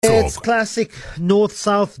It's classic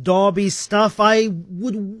North-South derby stuff. I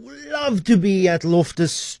would love to be at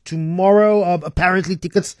Loftus tomorrow. Apparently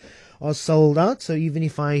tickets are sold out, so even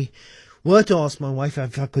if I were to ask my wife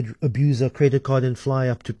if I could abuse her credit card and fly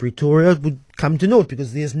up to Pretoria, it would come to naught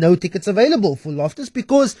because there's no tickets available for Loftus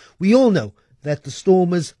because we all know that the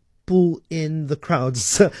Stormers pull in the crowds.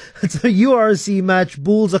 So it's a URC match.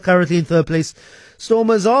 Bulls are currently in third place.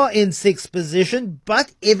 Stormers are in sixth position,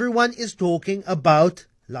 but everyone is talking about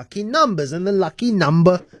lucky numbers, and the lucky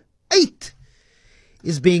number 8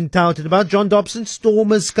 is being touted about. John Dobson,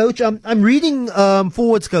 Stormers coach. I'm reading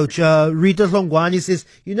forwards coach Rita Longwani says,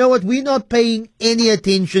 you know what, we're not paying any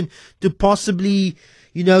attention to possibly,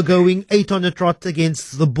 going 8 on a trot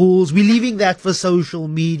against the Bulls. We're leaving that for social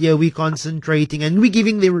media. We're concentrating and we're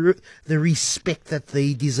giving them the respect that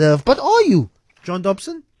they deserve. But are you, John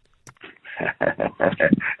Dobson?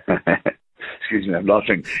 Excuse me, I'm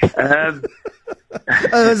laughing.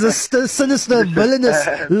 There's a sinister, villainous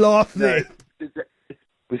laugh there. No,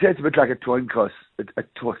 we say it's a bit like a coin toss,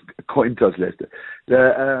 Lester.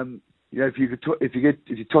 If you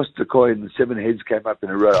tossed the coin, 7 heads came up in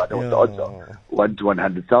a row. I know what the odds are, 1 to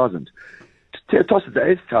 100,000. Toss it the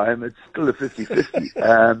 8th time, it's still a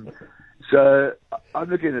 50-50. So I'm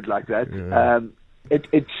looking at it like that. Yeah.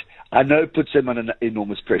 I know it puts them under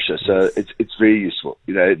enormous pressure, so it's very useful.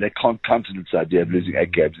 They can't countenance the idea of losing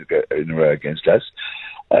 8 games in a row against us.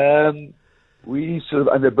 We sort of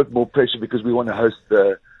under a bit more pressure because we want to host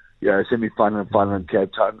the semi-final and final in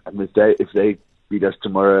Cape Town, and if they beat us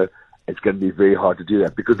tomorrow, it's going to be very hard to do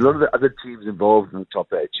that because a lot of the other teams involved in the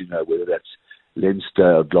top 8, whether that's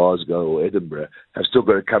Leinster, or Glasgow or Edinburgh, have still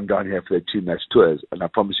got to come down here for their 2-match tours, and I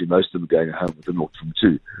promise you most of them are going home with a 0 from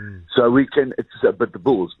 2. So we can, but the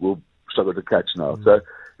Bulls will struggle to catch now. So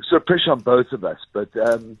there's sort of pressure on both of us, but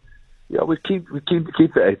we're keen to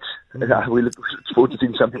keep the 8. And we look forward to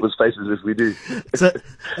seeing some people's faces if we do.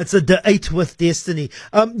 It's a date with destiny.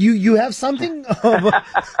 You have something of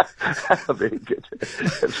very good.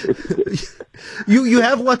 You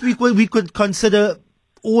have what we could consider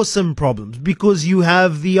awesome problems because you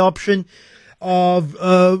have the option of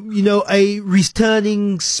a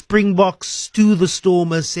returning Springboks to the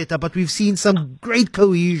Stormers setup, but we've seen some great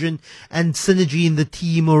cohesion and synergy in the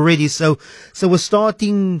team already. So we're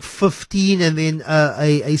starting 15 and then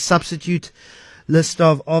a substitute list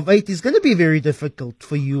of 8 is going to be very difficult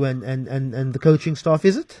for you and the coaching staff,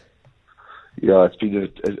 is it? Yeah, it's been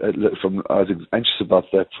I was anxious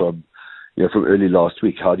about that from early last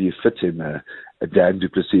week. How do you fit in Dan du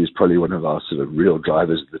Plessis is probably one of our sort of real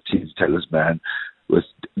drivers of the team's talisman, with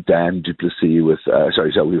Dan du Plessis, with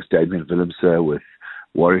Damien Willemse, with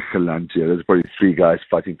Warwick Galant. There's probably 3 guys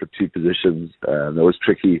fighting for 2 positions. That was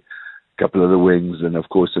tricky. A couple of the wings, and of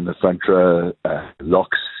course in the front row,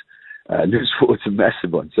 locks, loose forwards, a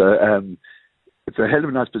massive one. So it's a hell of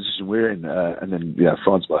a nice position we're in. And then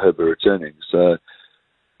Frans Mahoba returning. So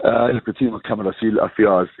the team will come in a few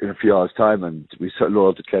hours' time, and we're so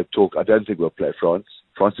loyal to Cape Talk. I don't think we'll play France.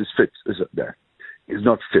 France is fit. No, he's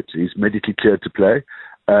not fit. He's medically cleared to play.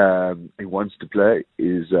 He wants to play.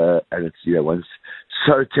 One's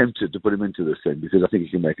so tempted to put him into this thing because I think he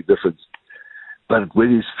can make a difference. But when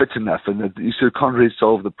he's fit enough, and you sort of can't really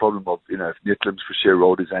solve the problem of if Nietlims for sure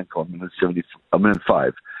rolled his ankle on minute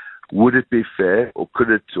 5. Would it be fair, or could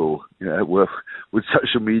it, would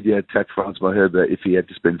social media attack Frans Mahoba if he had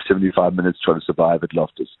to spend 75 minutes trying to survive at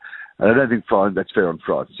Loftus? And I don't think that's fair on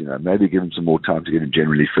France. Maybe give him some more time to get him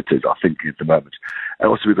generally fitted, I think, at the moment. And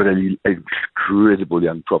also we've got an incredible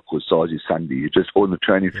young prop called Saji Sandi, who just on the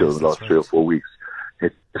training field the last 3 or 4 weeks.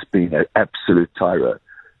 It's just been an absolute tyro.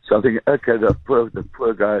 So I think, okay, the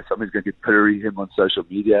poor guy, somebody's going to get pillory him on social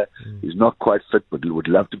media. He's not quite fit, but would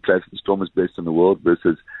love to play for the Stormers best in the world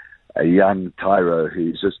versus a young tyro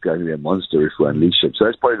who's just going to be a monster if we unleash him. So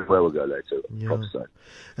that's probably where we'll go later. Yeah.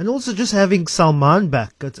 And also just having Salman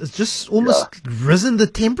back, it's just almost risen the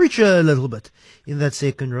temperature a little bit in that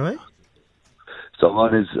second row.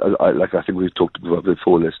 Salman is, like I think we've talked about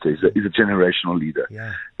before, Lester, he's a generational leader.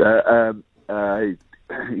 Yeah.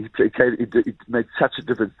 He made such a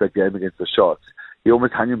difference that game against the Sharks. He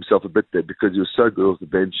almost hung himself a bit there because he was so good off the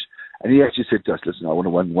bench. And he actually said to us, listen, I want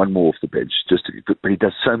to run one more off the bench. But he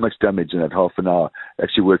does so much damage in that half an hour. It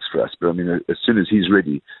actually works for us. But I mean, as soon as he's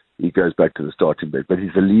ready, he goes back to the starting bed. But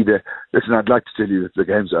he's a leader. Listen, I'd like to tell you that the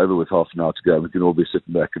game's over with half an hour to go. We can all be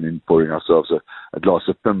sitting back and then pouring ourselves a glass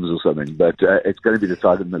of Pims or something. But it's going to be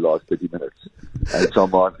decided in the last 30 minutes. And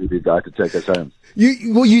Salman will be the guy to take us home.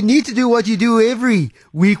 You need to do what you do every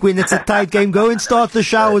week when it's a tight game. Go and start the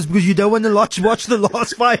showers because you don't want to watch the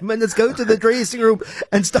last 5 minutes. Go to the dressing room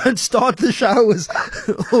and start the showers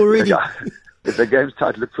already. If the game's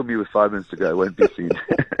tight, look for me with 5 minutes to go. It won't be seen.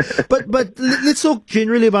 but let's talk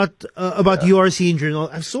generally about URC in general.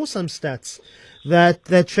 I saw some stats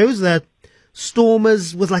that shows that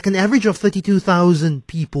Stormers was like an average of 32,000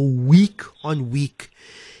 people week on week,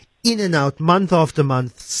 in and out, month after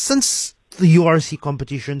month, since the URC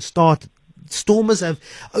competition started. Stormers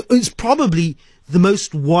is probably the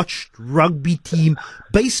most watched rugby team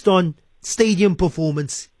based on stadium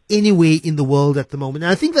performance anywhere in the world at the moment.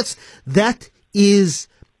 And I think that is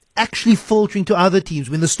actually filtering to other teams.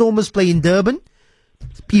 When the Stormers play in Durban,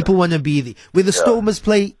 people want to be there. When the Stormers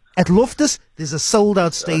play at Loftus, there's a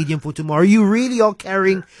sold-out stadium for tomorrow. You really are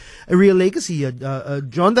carrying a real legacy,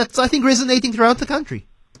 John. That's, I think, resonating throughout the country.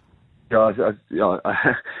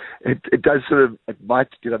 It does sort of, it might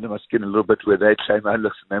get under my skin a little bit where they claim, oh,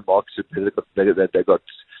 look, their market they got,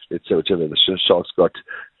 let's say, whichever, the Sharks got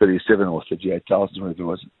 37 or 38,000, whatever it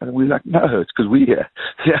was. And we're like, no, it's because we're here.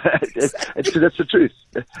 Yeah, it's because that's the truth.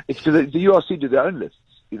 It's because the URC do their own lists,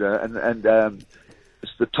 and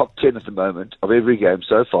it's the top 10 at the moment of every game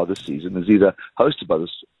so far this season is either hosted by the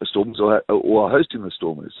Stormers or are hosting the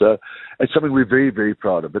Stormers. So it's something we're very, very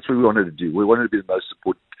proud of. That's what we wanted to do. We wanted to be the most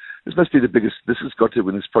supported. This must be the biggest, this has got to,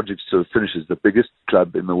 when this project sort of finishes, the biggest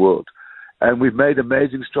club in the world. And we've made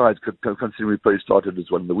amazing strides considering we probably started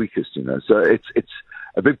as one of the weakest, So it's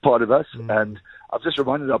a big part of us. And I've just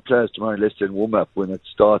reminded our players tomorrow in Leicester in warm-up when it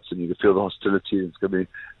starts and you can feel the hostility. It's going to be,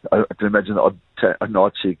 I can imagine a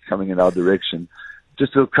Nazi coming in our direction.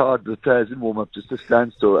 Just to card the players in warm-up, just to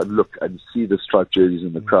stand still and look and see the striped jerseys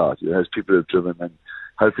in the crowd, as people have driven, and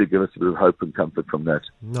hopefully give us a bit of hope and comfort from that.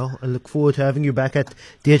 No, I look forward to having you back at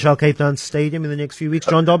DHL Cape Town Stadium in the next few weeks.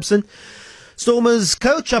 John Dobson, Stormers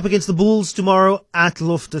coach, up against the Bulls tomorrow at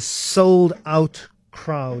Loftus. Sold out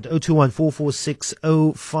crowd. 021 446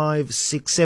 0567.